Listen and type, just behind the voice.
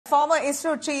Former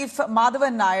ISRO chief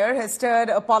Madhavan has stirred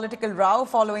a political row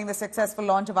following the successful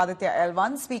launch of Aditya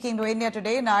L1. Speaking to India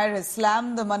Today, Nair has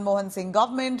slammed the Manmohan Singh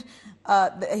government,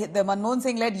 the Manmohan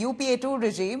Singh-led UPA 2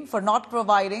 regime for not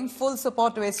providing full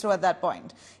support to ISRO at that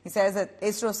point. He says that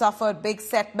ISRO suffered big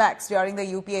setbacks during the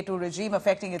UPA 2 regime,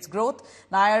 affecting its growth.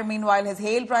 Nair, meanwhile, has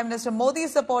hailed Prime Minister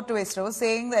Modi's support to ISRO,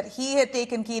 saying that he had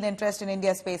taken keen interest in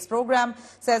India's space program,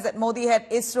 says that Modi had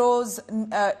ISRO's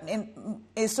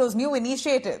new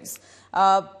initiatives.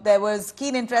 There was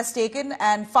keen interest taken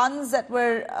and funds that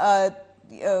were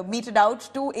meted out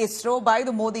to ISRO by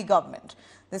the Modi government.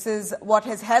 This is what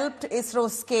has helped ISRO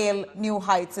scale new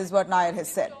heights, is what Nair has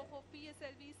said.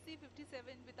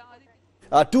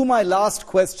 To my last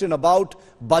question about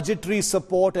budgetary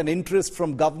support and interest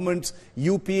from governments,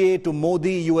 UPA to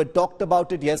Modi, you had talked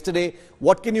about it yesterday.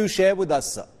 What can you share with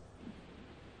us, sir?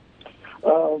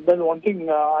 Well, one thing,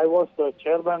 I was the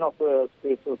chairman of the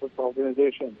Space Research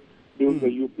Organization during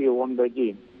the UPA 1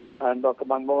 regime, and Dr.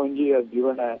 Manmohan ji has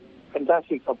given a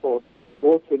fantastic support,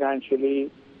 both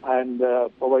financially and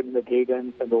providing the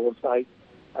guidance and oversight,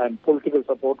 and political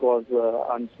support was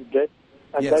unsuited.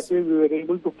 And that way we were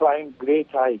able to climb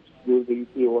great heights during the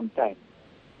UPA 1 time.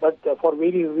 But for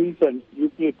various reasons,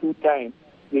 UPA 2 time,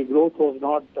 the growth was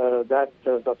not that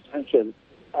substantial,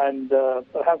 and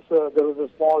perhaps there was a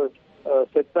small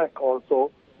setback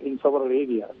also in several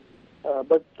areas.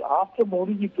 But after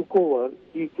Modi took over,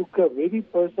 he took a very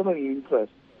personal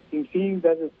interest in seeing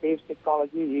that the space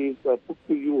technology is put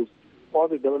to use for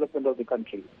the development of the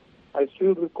country. I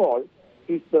still recall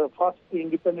his first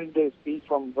Independence Day speech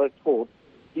from Red Fort.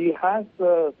 He has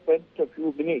spent a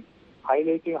few minutes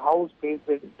highlighting how space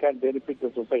can benefit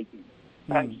the society.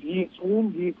 And he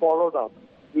followed up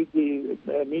with the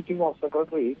meeting of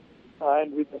secretaries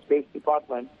and with the Space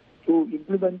Department to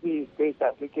implement the space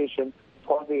application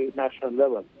for the national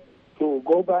level. To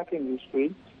go back in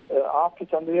history, after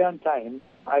Chandrayaan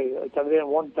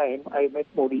 1 time, I met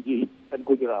Modi ji at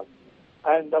Gujarat.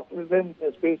 And after then,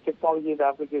 space technology and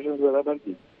applications were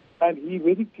emerging. And he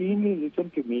very keenly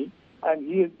listened to me, and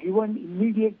he has given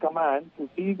immediate command to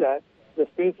see that the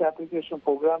space application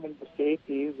program in the state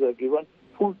is given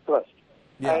full trust.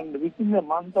 Yeah. And within a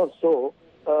month or so,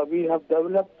 we have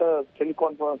developed a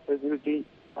teleconference facility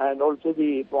and also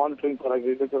the monitoring for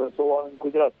agriculture and so on in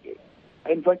Gujarat state.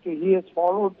 In fact, he has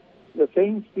followed the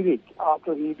same spirit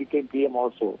after he became PM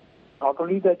also. Not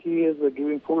only that he is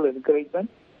giving full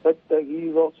encouragement, but he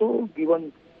is also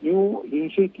given new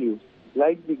initiatives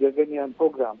like the Gaganyaan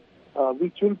program,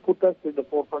 which will put us in the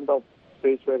forefront of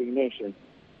spacefaring nations.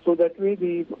 So that way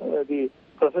the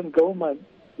present government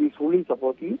is fully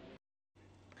supportive.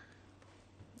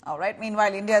 All right.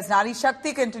 Meanwhile, India's Nari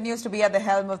Shakti continues to be at the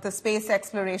helm of the space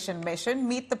exploration mission.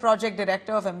 Meet the project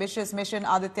director of ambitious mission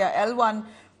Aditya L1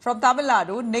 from Tamil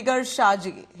Nadu, Nigar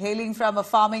Shaji. Hailing from a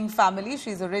farming family,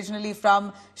 she's originally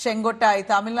from Sengottai,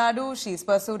 Tamil Nadu. She's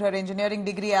pursued her engineering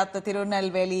degree at the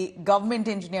Tirunelveli Government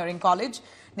Engineering College.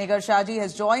 Nigar Shaji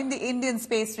has joined the Indian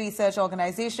Space Research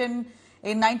Organization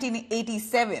in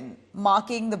 1987,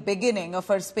 marking the beginning of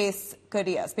her space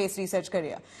research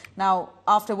career. Now,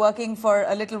 after working for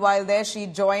a little while there, she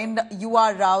joined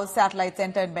UR Rao's Satellite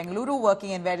Centre in Bengaluru,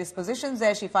 working in various positions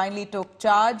there. She finally took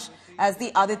charge as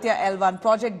the Aditya L1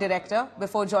 project director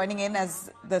before joining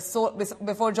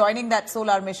that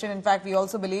solar mission. In fact, we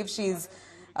also believe she's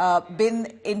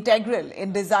been integral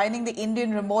in designing the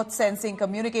Indian remote sensing,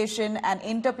 communication and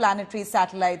interplanetary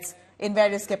satellites in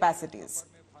various capacities.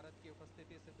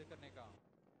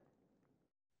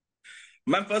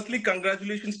 Ma'am, firstly,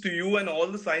 congratulations to you and all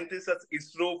the scientists at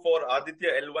ISRO for Aditya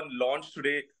L1 launch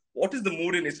today. What is the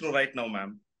mood in ISRO right now,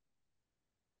 ma'am?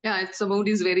 Yeah, the mood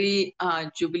is very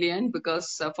jubilant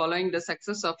because following the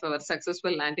success of our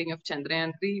successful landing of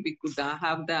Chandrayaan 3, we could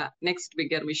have the next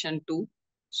bigger mission too.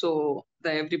 So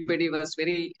everybody was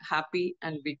very happy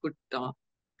and we could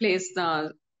place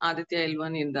the Aditya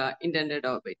L1 in the intended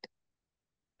orbit.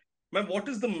 Ma'am, what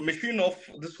is the mission of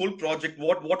this whole project?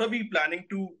 What are we planning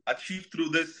to achieve through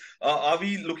this? Are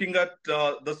we looking at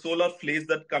the solar phase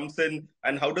that comes in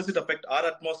and how does it affect our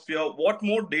atmosphere? What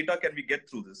more data can we get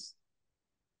through this?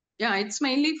 Yeah, it's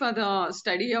mainly for the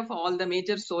study of all the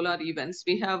major solar events.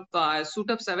 We have a suite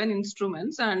of 7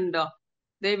 instruments and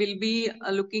they will be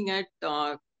looking at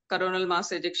coronal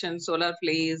mass ejection, solar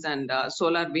flares, and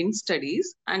solar wind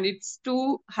studies. And it's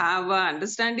to have an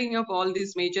understanding of all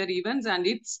these major events and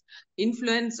its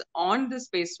influence on the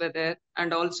space weather,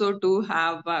 and also to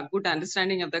have a good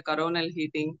understanding of the coronal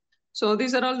heating. So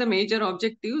these are all the major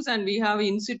objectives, and we have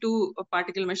in situ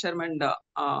particle measurement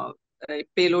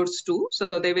payloads too. So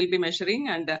they will be measuring,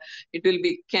 and it will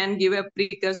be can give a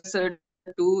precursor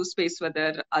two space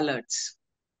weather alerts.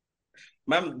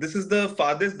 Ma'am, this is the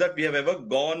farthest that we have ever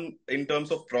gone in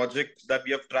terms of projects, that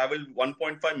we have traveled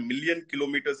 1.5 million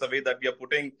kilometers away, that we are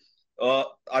putting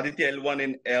Aditya L1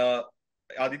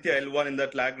 in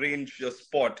that Lagrange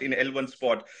spot, in L1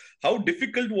 spot. How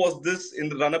difficult was this in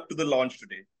the run-up to the launch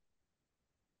today?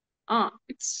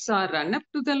 It's a run-up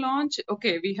to the launch.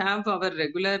 Okay, we have our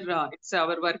regular, it's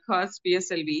our workhorse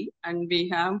PSLV, and we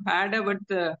have had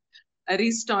a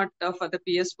restart for the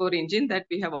PS4 engine that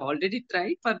we have already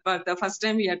tried. For the first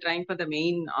time, we are trying for the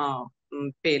main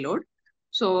payload.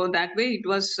 So that way it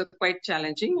was quite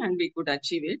challenging and we could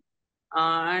achieve it.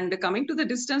 And coming to the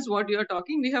distance, what you are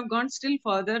talking, we have gone still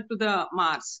further to the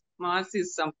Mars. Mars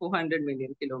is some 400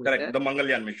 million kilometers. Correct, the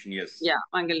Mangalyaan mission, yes. Yeah,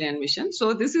 Mangalyaan mission.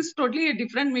 So this is totally a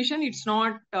different mission. It's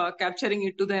not capturing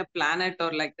it to the planet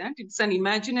or like that. It's an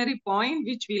imaginary point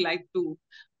which we like to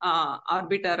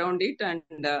orbit around it. And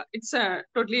it's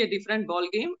totally a different ball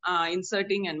game,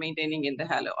 inserting and maintaining in the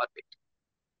halo orbit.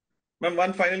 Ma'am,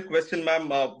 one final question, ma'am.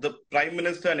 The Prime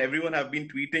Minister and everyone have been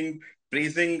tweeting,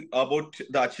 praising about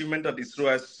the achievement that ISRO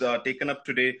has taken up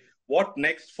today. What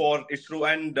next for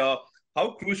ISRO, and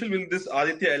how crucial will this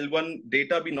Aditya L1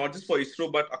 data be, not just for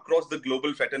ISRO, but across the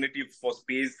global fraternity for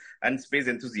space and space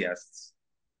enthusiasts?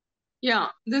 Yeah,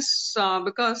 this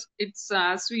because it's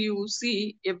as you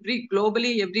see,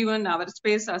 globally, everyone, our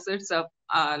space assets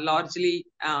are largely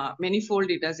manifold.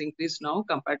 It has increased now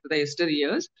compared to the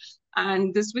yesteryears.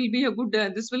 And this will be a good,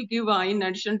 this will give, in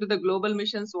addition to the global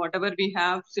missions, whatever we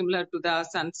have similar to the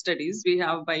sun studies, we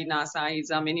have by NASA,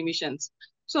 ISA, many missions.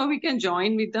 So we can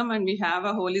join with them and we have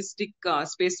a holistic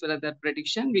space weather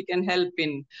prediction. We can help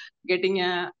in getting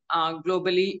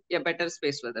globally a better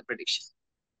space weather prediction.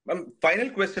 Final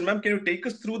question, ma'am. Can you take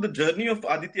us through the journey of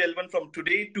Aditya L1 from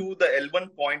today to the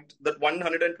L1 point, that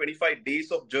 125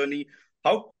 days of journey?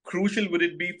 How crucial would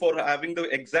it be for having the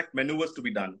exact maneuvers to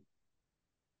be done?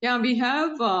 Yeah, we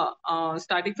have,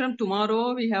 starting from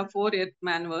tomorrow, we have 4 Earth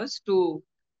maneuvers to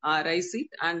rise it.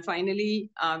 And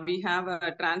finally, we have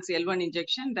a trans L1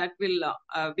 injection that will,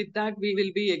 with that, we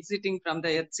will be exiting from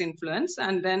the Earth's influence.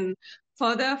 And then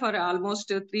further, for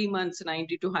almost 3 months,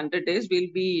 90 to 100 days,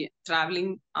 we'll be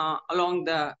traveling along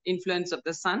the influence of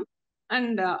the sun.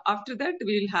 And after that,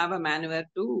 we'll have a maneuver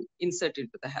to insert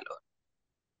into the halo.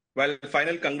 Well,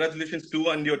 final congratulations to you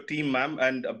and your team, ma'am,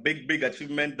 and a big, big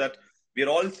achievement that we're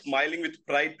all smiling with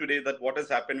pride today, that what has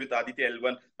happened with Aditya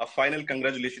L1. A final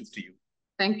congratulations to you.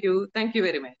 Thank you. Thank you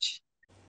very much.